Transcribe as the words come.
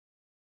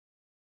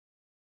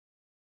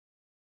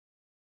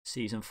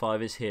Season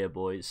 5 is here,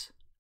 boys.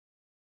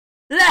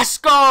 Let's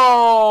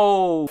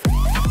go!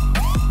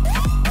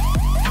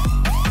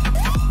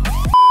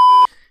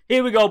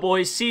 Here we go,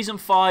 boys. Season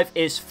 5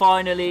 is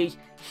finally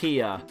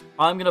here.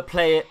 I'm going to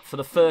play it for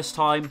the first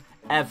time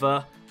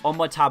ever on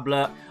my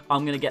tablet.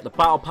 I'm going to get the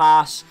battle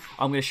pass.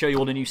 I'm going to show you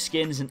all the new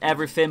skins and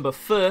everything. But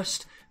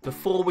first,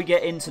 before we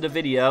get into the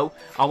video,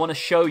 I want to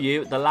show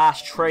you the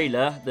last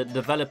trailer that the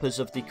developers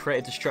of the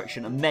Creative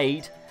Destruction have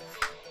made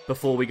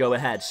before we go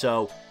ahead.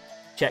 So,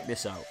 check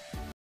this out.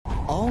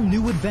 All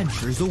new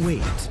adventures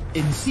await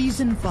in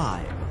Season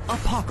 5,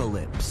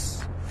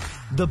 Apocalypse.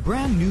 The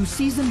brand new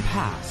Season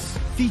Pass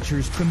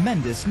features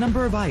tremendous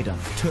number of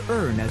items to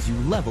earn as you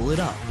level it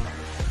up.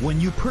 When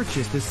you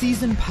purchase the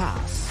Season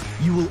Pass,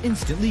 you will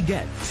instantly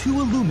get 2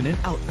 Illuminant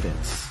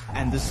outfits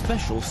and the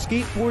special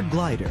skateboard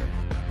glider.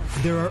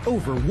 There are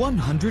over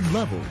 100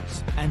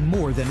 levels and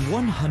more than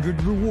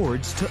 100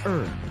 rewards to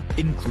earn,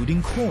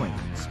 including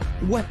coins,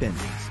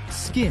 weapons,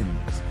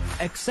 skins,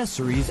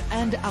 accessories,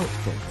 and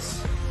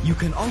outfits. You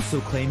can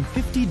also claim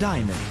 50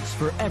 diamonds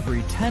for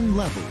every 10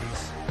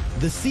 levels.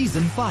 The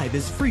Season 5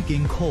 is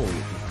freaking cold,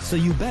 so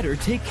you better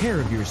take care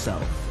of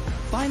yourself.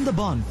 Find the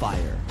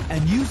bonfire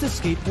and use the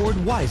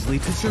skateboard wisely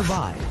to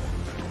survive.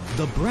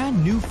 The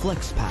brand new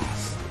Flex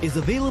Pass is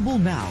available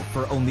now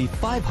for only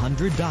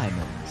 500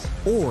 diamonds,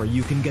 or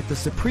you can get the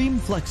Supreme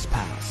Flex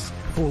Pass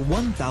for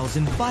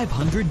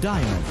 1,500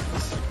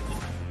 diamonds.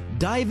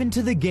 Dive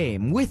into the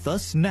game with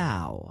us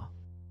now.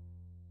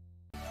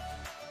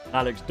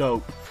 That looks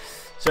dope.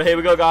 So here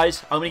we go,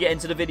 guys. I'm going to get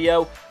into the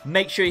video.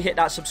 Make sure you hit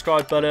that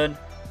subscribe button,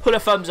 put a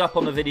thumbs up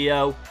on the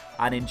video,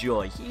 and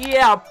enjoy.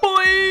 Yeah,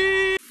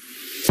 boy!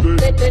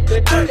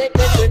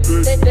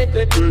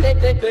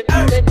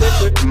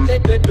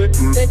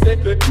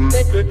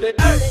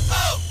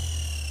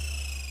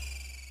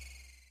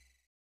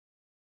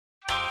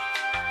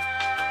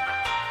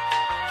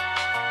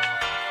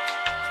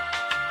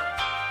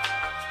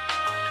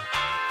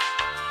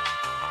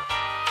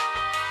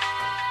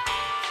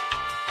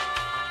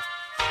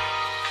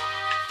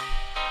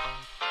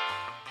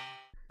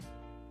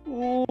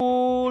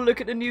 Ooh,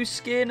 look at the new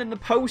skin and the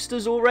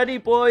posters already,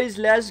 boys.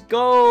 Let's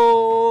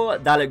go.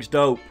 That looks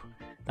dope.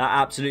 That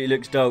absolutely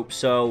looks dope.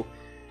 So,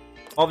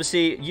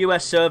 obviously,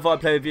 US server I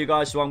play with you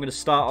guys, so I'm going to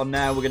start on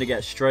now. We're going to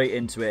get straight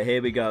into it.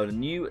 Here we go. The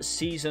new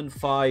Season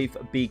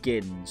 5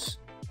 begins.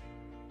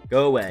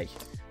 Go away.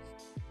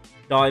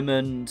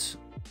 Diamond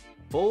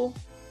 4?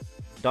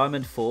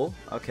 Diamond 4.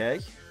 Okay.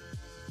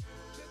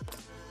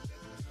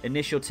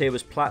 Initial tier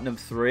was Platinum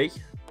 3.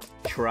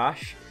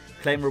 Trash.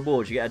 Claim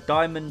rewards. You get a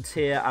diamond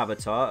tier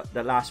avatar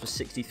that lasts for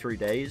 63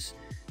 days.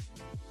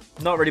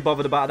 Not really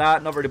bothered about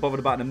that. Not really bothered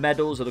about the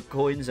medals or the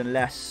coins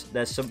unless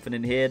there's something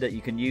in here that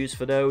you can use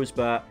for those.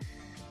 But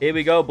here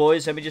we go,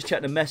 boys. Let me just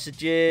check the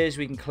messages.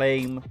 We can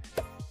claim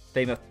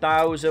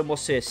 1,000.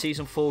 What's this?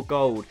 Season 4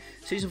 gold.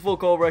 Season 4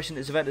 gold rush in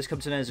this event has come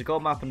to an end. The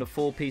gold map and the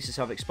 4 pieces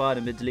have expired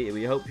and been deleted.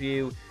 We hope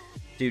you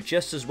do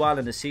just as well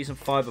in the Season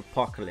 5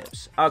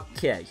 Apocalypse.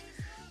 Okay.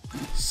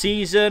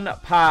 Season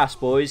Pass,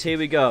 boys. Here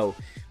we go.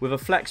 With a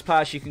Flex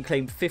Pass, you can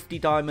claim 50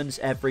 diamonds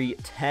every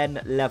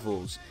 10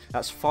 levels.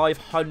 That's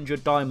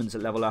 500 diamonds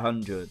at level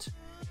 100.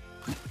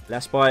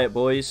 Let's buy it,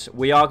 boys.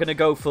 We are going to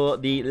go for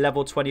the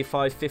level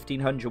 25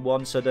 1,500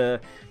 one. So the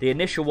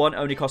initial one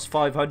only costs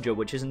 500,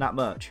 which isn't that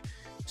much.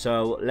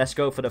 So let's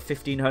go for the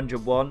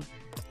 1,500 one.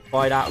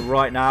 Buy that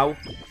right now.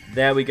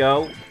 There we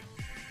go.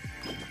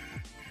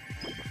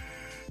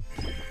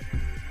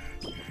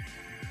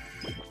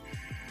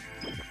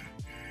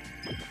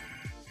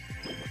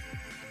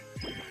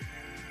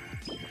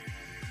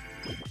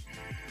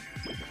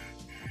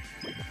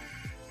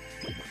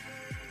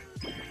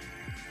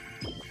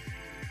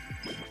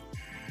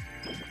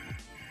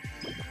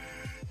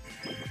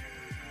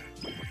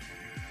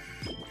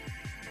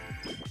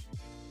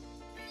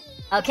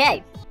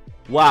 Okay.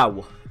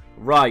 Wow.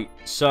 Right.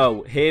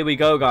 So, here we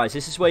go, guys.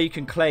 This is where you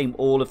can claim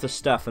all of the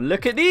stuff. And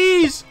look at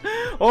these!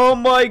 Oh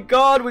my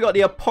god. We got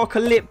the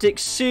apocalyptic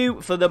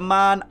suit for the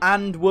man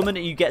and woman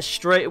that you get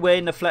straight away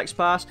in the Flex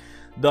Pass.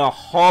 The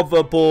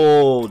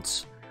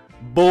hoverboards.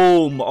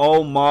 Boom.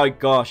 Oh my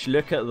gosh.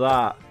 Look at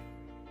that.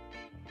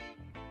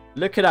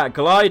 Look at that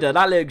glider.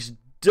 That looks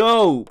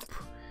dope.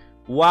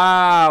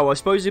 Wow. I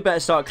suppose we better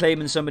start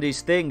claiming some of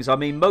these things. I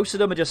mean, most of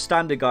them are just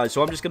standard, guys.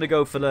 So, I'm just going to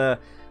go for the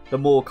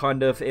more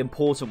kind of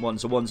important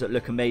ones, the ones that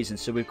look amazing.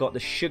 So we've got the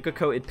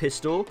sugar-coated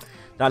pistol.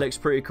 That looks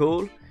pretty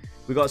cool.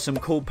 We've got some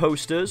cool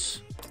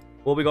posters.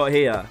 What we got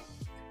here?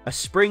 A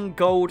spring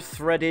gold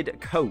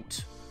threaded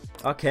coat.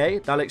 Okay,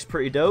 that looks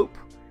pretty dope.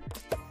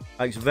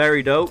 That looks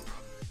very dope.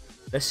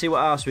 Let's see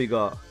what else we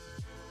got.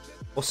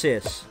 What's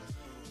this?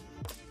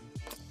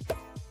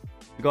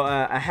 We've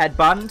got a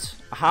headband,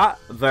 a hat.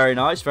 Very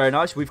nice, very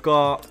nice. We've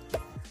got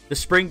the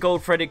spring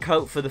gold threaded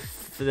coat for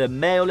the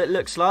male, it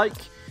looks like.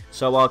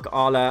 So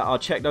I'll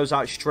check those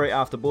out straight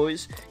after,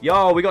 boys.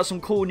 Yo, we got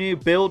some cool new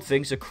build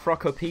things. A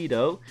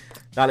crocopedo.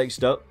 That looks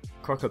dope.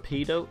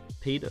 Crocopedo?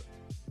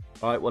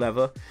 Alright,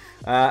 whatever.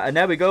 And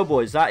there we go,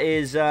 boys. That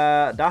is,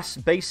 that's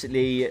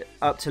basically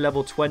up to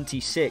level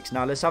 26.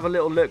 Now, let's have a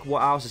little look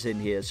what else is in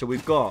here. So,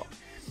 we've got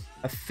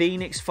a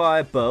Phoenix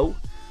Fire bow.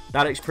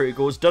 That looks pretty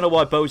cool. Don't know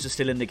why bows are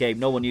still in the game.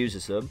 No one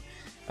uses them.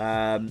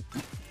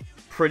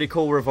 Pretty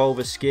cool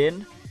revolver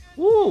skin.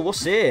 Ooh,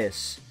 what's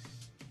this?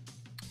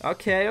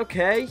 Okay,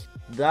 okay.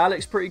 That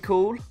looks pretty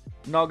cool.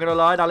 Not gonna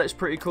lie, that looks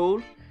pretty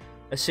cool.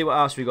 Let's see what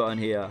else we got in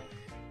here.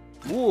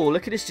 Ooh,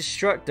 look at this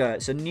Destructor.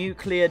 It's a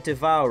nuclear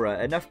devourer.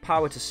 Enough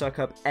power to suck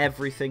up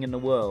everything in the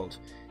world.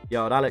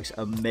 Yo, that looks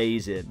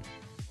amazing.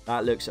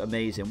 That looks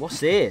amazing. What's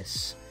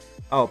this?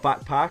 Oh,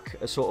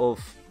 backpack. A sort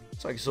of...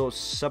 It's like a sort of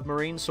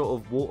submarine,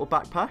 sort of water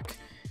backpack.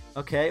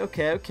 Okay,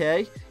 okay,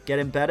 okay.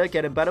 Getting better,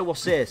 getting better.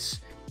 What's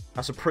this?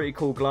 That's a pretty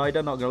cool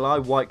glider, not gonna lie.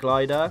 White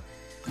glider.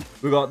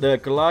 We got the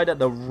glider,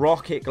 the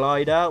rocket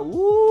glider.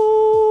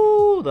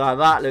 Ooh,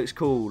 that looks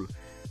cool.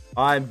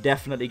 I'm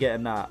definitely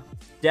getting that.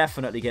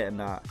 Definitely getting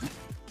that.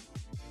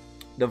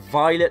 The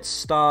Violet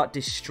Star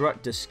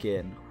Destructor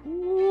skin.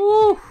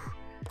 Ooh.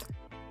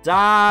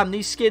 Damn,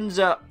 these skins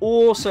are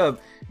awesome.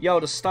 Yo,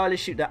 the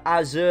stylish shoot, the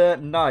Azure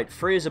Knight.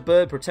 Free as a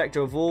bird,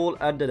 protector of all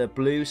under the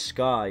blue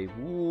sky.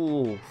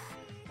 Ooh.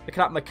 Look at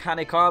that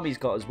mechanic arm he's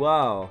got as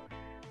well.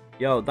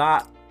 Yo,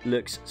 that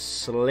looks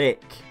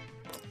slick.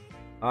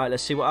 Alright,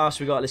 let's see what else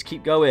we got. Let's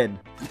keep going.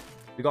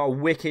 We got a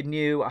wicked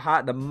new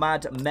hat, the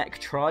Mad Mech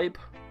Tribe.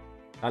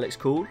 That looks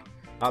cool.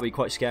 That'll be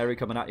quite scary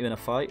coming at you in a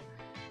fight.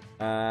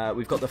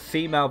 We've got the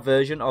female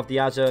version of the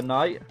Azure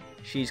Knight.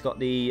 She's got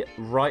the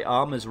right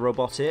arm as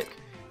robotic.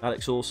 That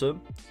looks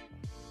awesome.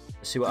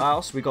 Let's see what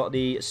else. We got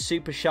the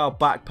Super Shell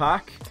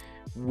backpack.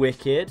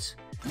 Wicked.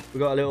 We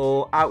got a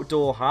little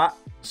outdoor hat.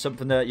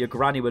 Something that your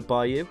granny would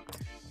buy you.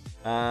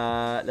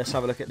 Let's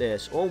have a look at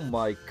this. Oh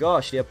my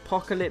gosh, the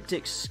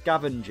Apocalyptic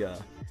Scavenger.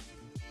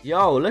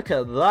 Yo, look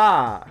at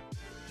that.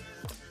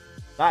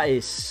 That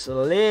is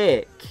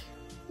slick.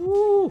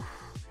 Woo.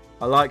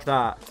 I like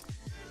that.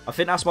 I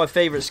think that's my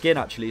favourite skin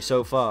actually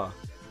so far.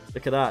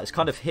 Look at that. It's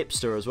kind of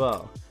hipster as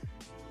well.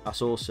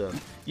 That's awesome.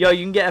 Yo,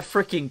 you can get a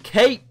freaking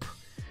cape.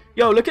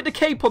 Yo, look at the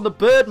cape on the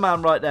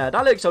Birdman right there.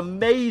 That looks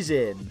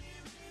amazing.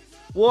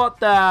 What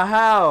the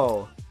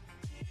hell?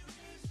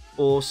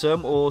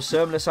 Awesome,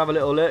 awesome. Let's have a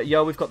little look.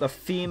 Yo, we've got the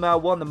female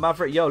one, the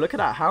Maverick. Yo, look at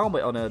that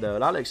helmet on her, though.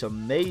 That looks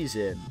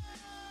amazing.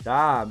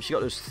 Damn, she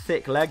got those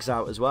thick legs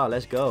out as well.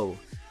 Let's go.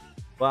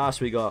 What else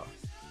we got?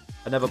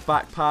 Another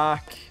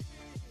backpack.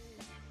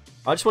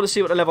 I just want to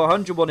see what the level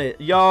 100 one is.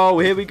 Yo,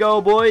 here we go,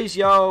 boys.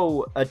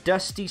 Yo, a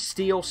Dusty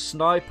Steel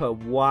Sniper.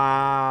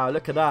 Wow,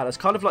 look at that. That's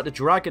kind of like the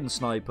Dragon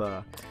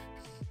Sniper.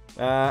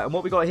 And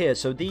what we got here?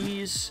 So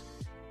these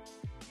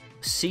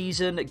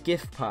season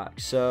gift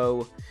packs.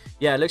 So...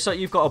 yeah, it looks like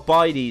you've got to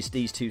buy these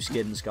two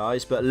skins,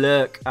 guys. But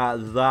look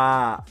at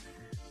that.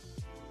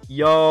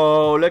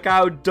 Yo, look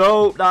how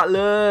dope that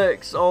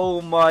looks.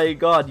 Oh my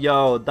god.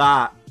 Yo,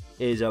 that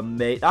is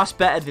amazing. That's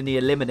better than the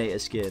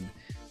Eliminator skin.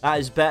 That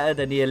is better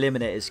than the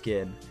Eliminator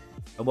skin.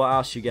 And what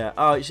else you get?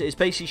 Oh, it's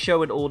basically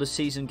showing all the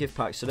season gift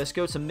packs. So let's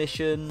go to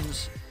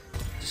missions.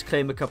 Just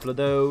claim a couple of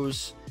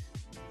those.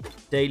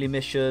 Daily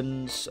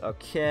missions.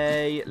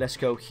 Okay, let's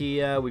go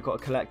here. We've got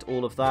to collect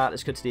all of that.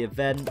 Let's go to the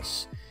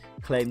events.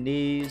 Claim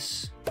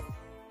these.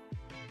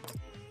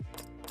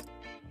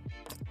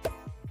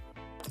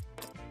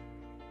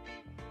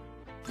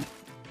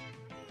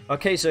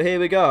 Okay, so here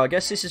we go. I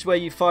guess this is where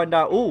you find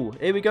out. Oh,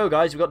 here we go,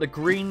 guys. We've got the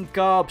green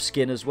garb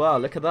skin as well.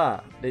 Look at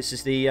that. This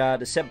is the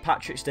St.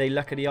 Patrick's Day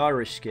Luck of the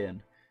Irish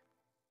skin.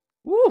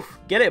 Woo!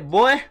 Get it,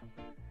 boy.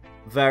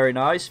 Very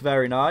nice.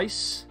 Very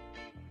nice.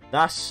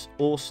 That's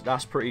awesome.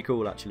 That's pretty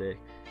cool, actually.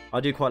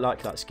 I do quite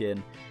like that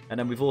skin. And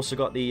then we've also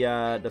got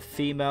the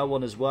female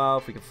one as well.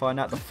 If we can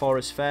find out the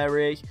Forest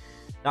Fairy,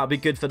 that'll be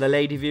good for the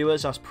lady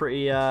viewers. That's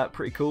pretty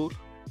cool.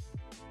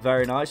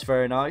 Very nice,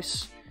 very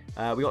nice.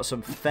 We got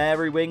some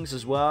fairy wings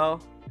as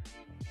well.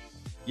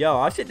 Yo,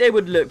 I think they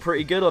would look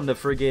pretty good on the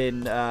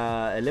friggin'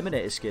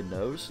 Eliminator skin.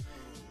 Those.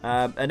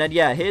 And then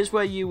yeah, here's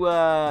where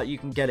you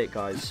can get it,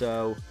 guys.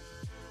 So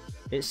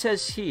it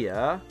says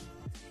here,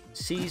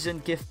 season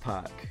gift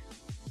pack.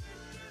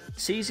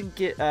 Season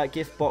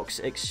gift box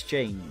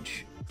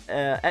exchange.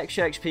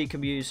 Extra XP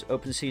can be used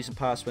open season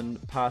pass when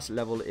pass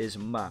level is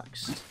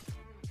maxed.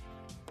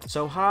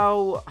 So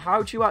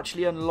how do you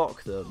actually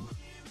unlock them?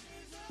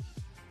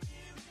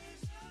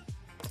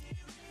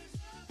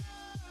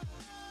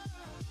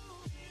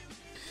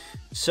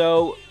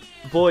 So,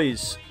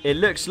 boys, it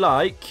looks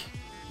like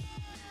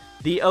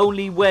the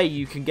only way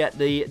you can get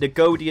the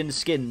Godian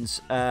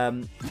skins,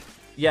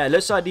 yeah, it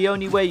looks like the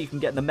only way you can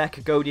get the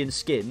Mecha Godian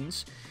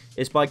skins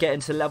is by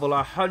getting to level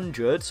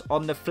 100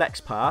 on the Flex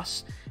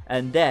Pass,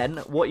 and then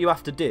what you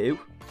have to do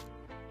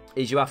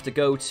is you have to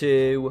go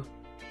to...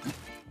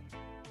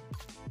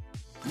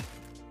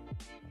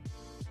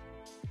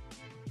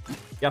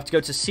 You have to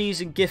go to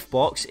Season Gift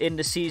Box in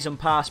the Season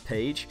Pass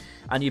page,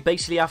 and you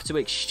basically have to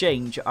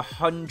exchange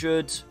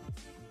 100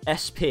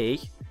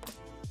 SP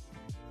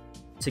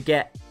to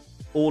get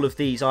all of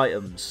these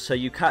items. So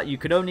you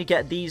can only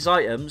get these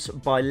items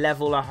by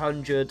level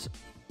 100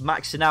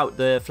 maxing out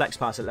the Flex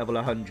Pass at level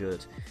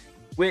 100.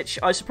 Which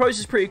I suppose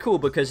is pretty cool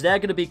because they're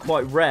going to be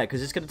quite rare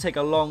because it's going to take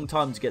a long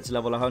time to get to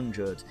level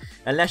 100.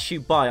 Unless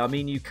you buy. I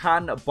mean, you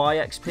can buy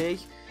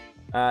XP.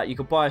 You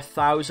could buy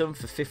 1,000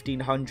 for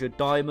 1,500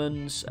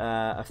 diamonds.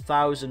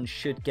 1,000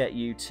 should get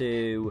you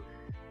to...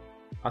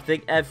 I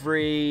think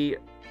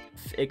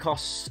it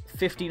costs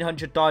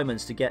 1,500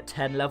 diamonds to get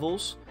 10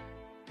 levels.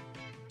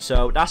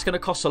 So that's going to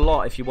cost a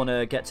lot if you want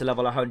to get to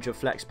level 100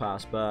 Flex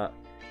Pass. But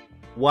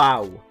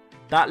wow.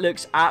 That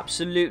looks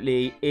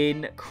absolutely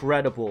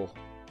incredible.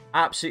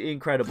 Absolutely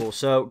incredible.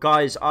 So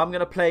guys, I'm going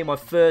to play my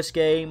first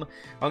game.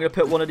 I'm going to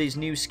put one of these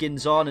new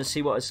skins on and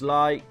see what it's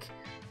like.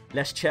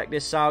 Let's check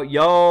this out.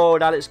 Yo,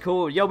 that is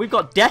cool. Yo, we've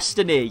got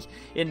Destiny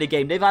in the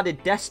game. They've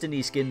added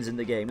Destiny skins in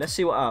the game. Let's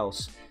see what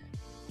else.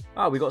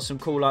 Oh, we got some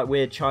cool like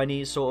weird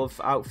Chinese sort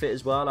of outfit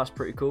as well. That's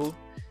pretty cool.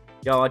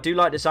 Yo, I do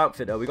like this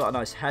outfit though. We got a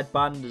nice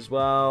headband as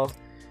well.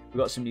 We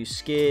got some new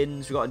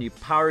skins. We got a new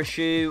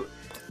parachute.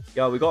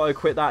 Yo, we got to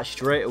equip that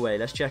straight away.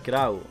 Let's check it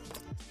out.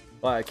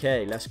 Right,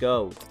 okay, let's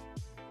go.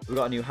 We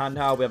got a new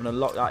handheld. We haven't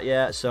unlocked that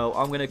yet. So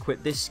I'm going to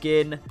equip this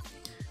skin.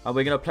 And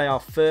we're going to play our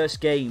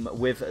first game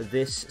with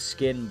this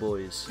skin,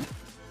 boys.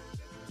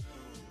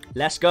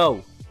 Let's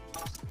go.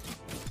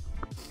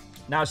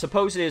 Now,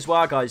 supposedly as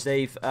well, guys,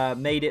 they've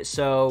made it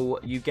so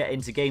you get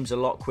into games a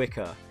lot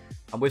quicker.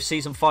 And with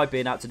Season 5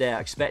 being out today, I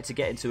expect to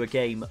get into a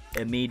game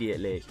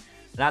immediately.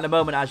 And at the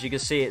moment, as you can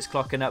see, it's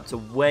clocking up to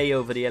way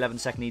over the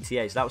 11-second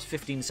ETA. So that was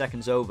 15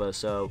 seconds over.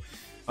 So,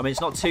 I mean,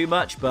 it's not too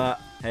much, but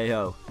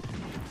hey-ho.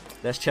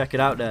 Let's check it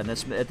out then.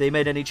 Have they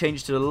made any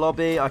changes to the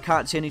lobby? I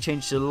can't see any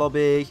changes to the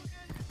lobby.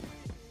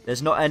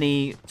 There's not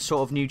any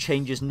sort of new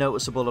changes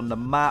noticeable on the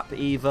map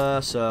either.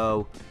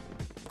 So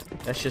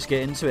let's just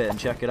get into it and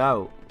check it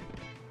out.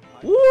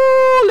 Woo!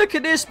 Look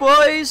at this,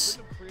 boys.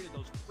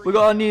 We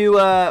got a new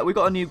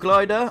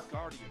glider.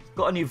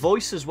 Got a new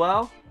voice as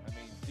well. I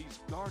mean, these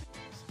guardians,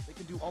 they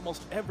can do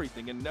almost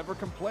everything and never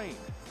complain.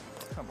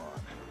 Come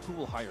on, who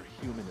will hire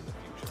human in the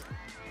future?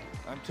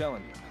 I'm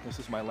telling you, this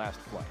is my last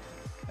flight.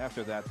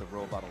 After that, the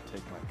robot will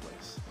take my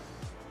place.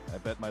 I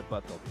bet my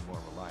butt they'll be more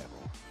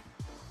reliable.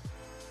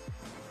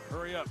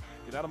 Hurry up,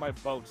 get out of my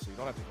boat so you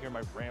don't have to hear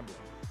my rambling.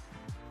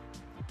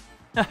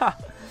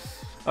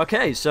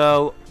 Okay,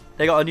 so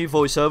they got a new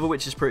voiceover,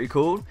 which is pretty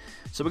cool.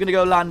 So we're going to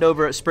go land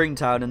over at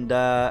Springtown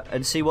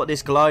and see what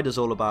this glider's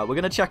all about. We're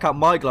going to check out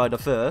my glider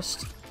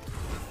first.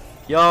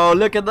 Yo,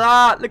 look at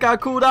that. Look how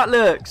cool that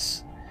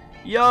looks.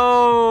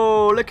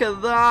 Yo, look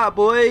at that,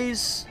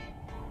 boys.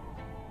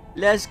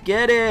 Let's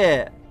get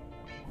it.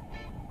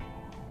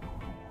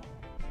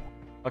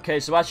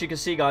 Okay, so as you can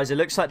see, guys, it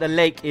looks like the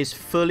lake is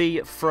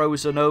fully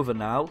frozen over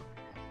now.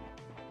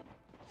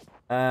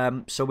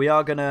 So we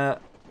are gonna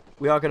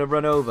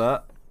run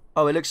over.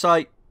 Oh, it looks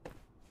like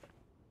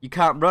you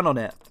can't run on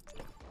it.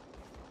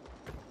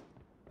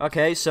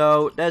 Okay,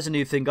 so there's a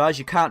new thing, guys.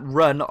 You can't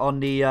run on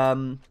the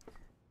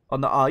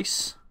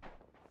ice.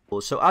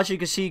 So as you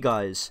can see,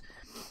 guys,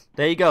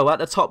 there you go. At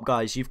the top,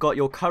 guys, you've got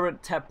your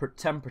current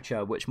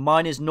temperature, which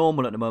mine is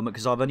normal at the moment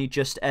because I've only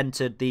just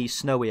entered the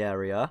snowy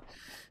area.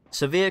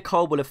 Severe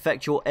cold will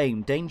affect your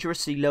aim.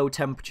 Dangerously low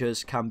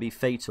temperatures can be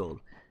fatal.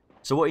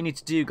 So what you need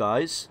to do,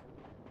 guys,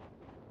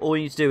 all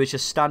you need to do is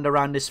just stand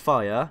around this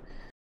fire.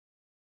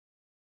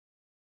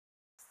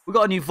 We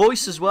got a new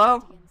voice as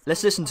well.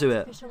 Let's listen to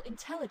it. Artificial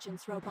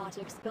intelligence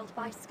robotics built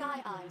by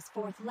Sky Eye's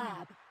 4th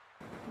lab.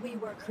 We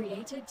were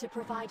created to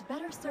provide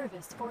better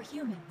service for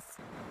humans.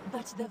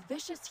 But the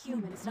vicious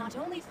humans not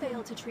only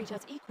fail to treat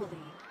us equally,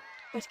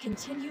 but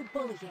continue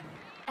bullying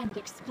and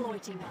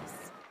exploiting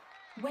us.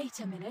 Wait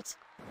a minute.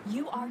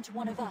 You aren't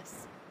one of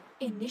us.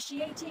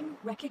 Initiating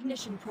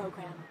recognition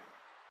program.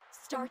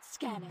 Start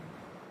scanning.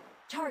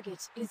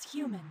 Target is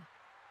human.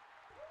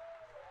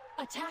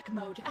 Attack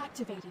mode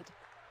activated.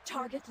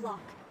 Target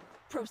lock.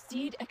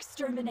 Proceed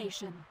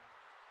extermination.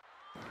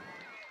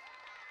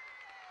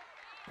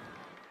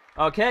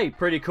 Okay,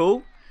 pretty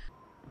cool.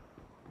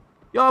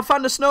 Yo, I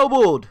found a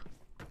snowboard.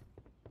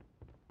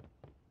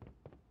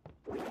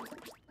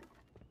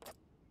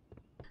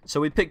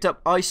 So we picked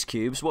up ice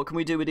cubes. What can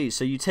we do with these?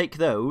 So you take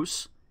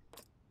those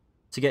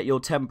to get your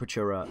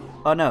temperature up.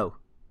 Oh, no.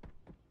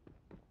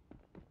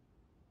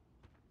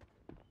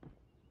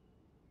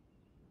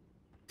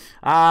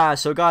 Ah,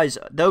 so guys,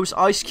 those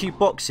ice cube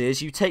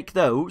boxes, you take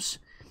those.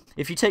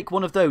 If you take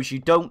one of those,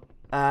 you're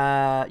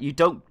not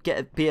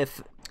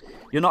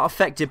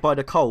affected by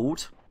the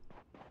cold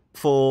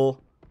for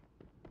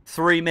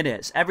 3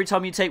 minutes. Every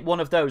time you take one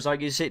of those,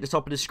 like you see at the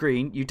top of the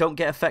screen, you don't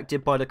get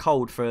affected by the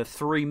cold for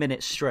 3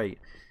 minutes straight.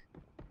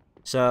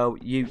 So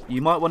you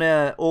might want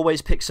to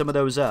always pick some of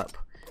those up,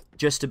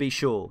 just to be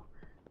sure.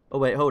 Oh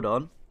wait, hold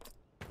on.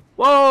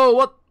 Whoa,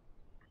 what?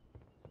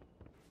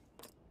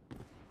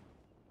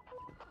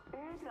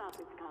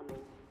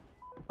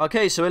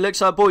 Okay, so it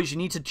looks like, boys, you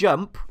need to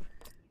jump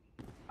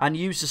and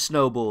use the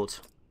snowboard.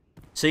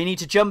 So you need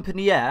to jump in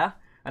the air,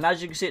 and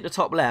as you can see at the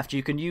top left,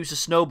 you can use the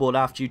snowboard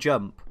after you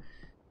jump.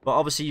 But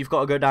obviously you've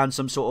got to go down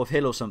some sort of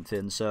hill or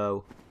something,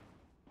 so...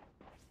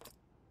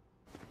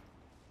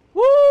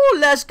 Woo!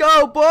 Let's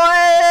go, boy!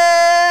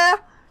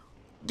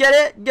 Get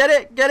it, get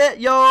it, get it.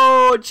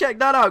 Yo, check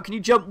that out. Can you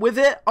jump with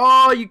it?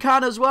 Oh, you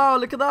can as well.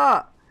 Look at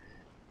that.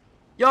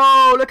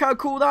 Yo, look how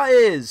cool that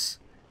is.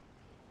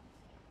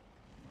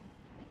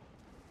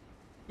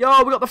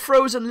 Yo, we got the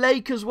frozen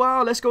lake as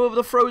well. Let's go over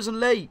the frozen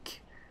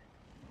lake.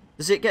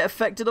 Does it get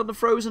affected on the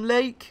frozen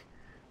lake?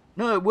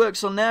 No, it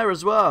works on there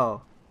as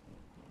well.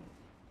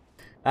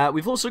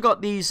 We've also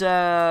got these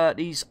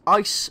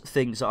ice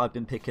things that I've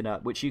been picking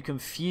up, which you can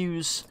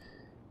fuse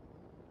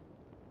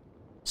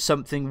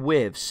something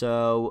with.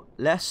 So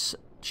let's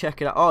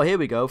check it out. Oh, here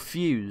we go.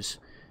 Fuse.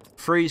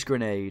 Freeze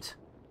grenade.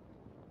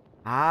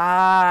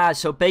 Ah,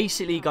 so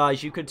basically,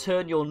 guys, you can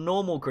turn your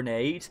normal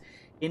grenade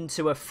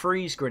into a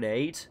freeze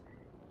grenade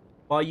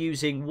by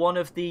using one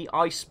of the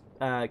ice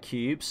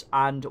cubes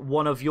and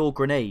one of your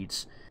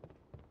grenades.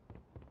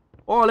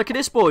 Oh, look at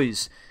this,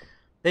 boys.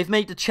 They've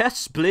made the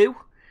chests blue.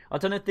 I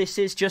don't know if this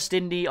is just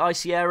in the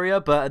icy area,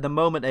 but at the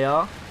moment they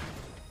are.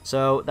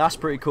 So that's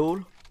pretty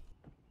cool.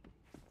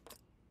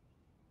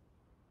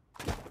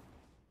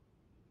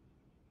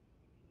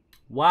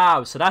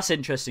 Wow, so that's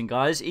interesting,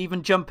 guys.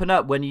 Even jumping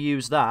up when you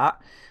use that,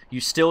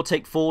 you still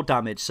take 4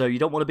 damage. So you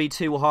don't want to be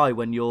too high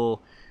when you're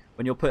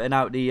putting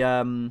out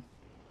the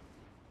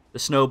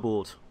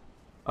snowboard.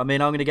 I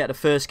mean, I'm going to get the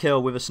first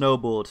kill with a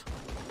snowboard.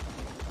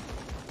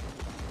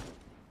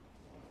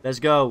 Let's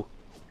go.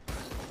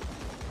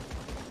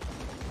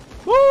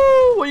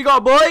 Woo! What you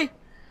got, boy?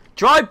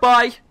 Drive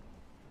by.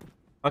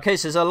 Okay,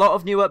 so there's a lot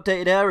of new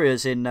updated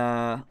areas in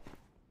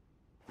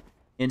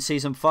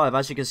Season 5.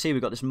 As you can see,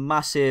 we've got this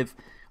massive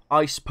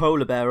ice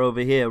polar bear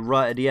over here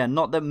right at the end.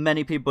 Not that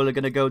many people are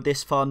going to go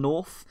this far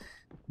north,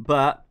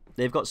 but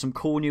they've got some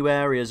cool new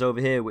areas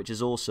over here, which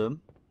is awesome.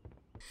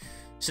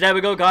 So there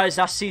we go, guys.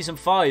 That's Season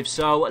 5.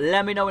 So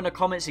let me know in the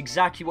comments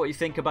exactly what you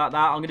think about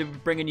that. I'm going to be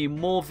bringing you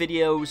more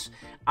videos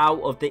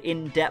out of the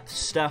in-depth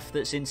stuff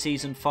that's in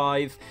Season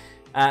 5.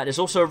 There's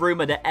also a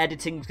rumor that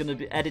editing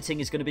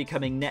is going to be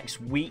coming next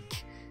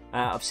week.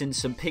 I've seen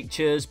some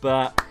pictures,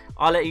 but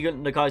I'll let you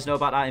guys know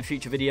about that in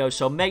future videos.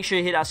 So make sure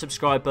you hit that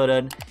subscribe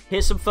button,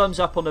 hit some thumbs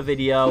up on the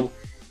video,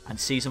 and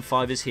Season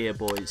 5 is here,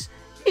 boys.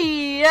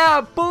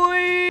 Yeah,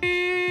 boy!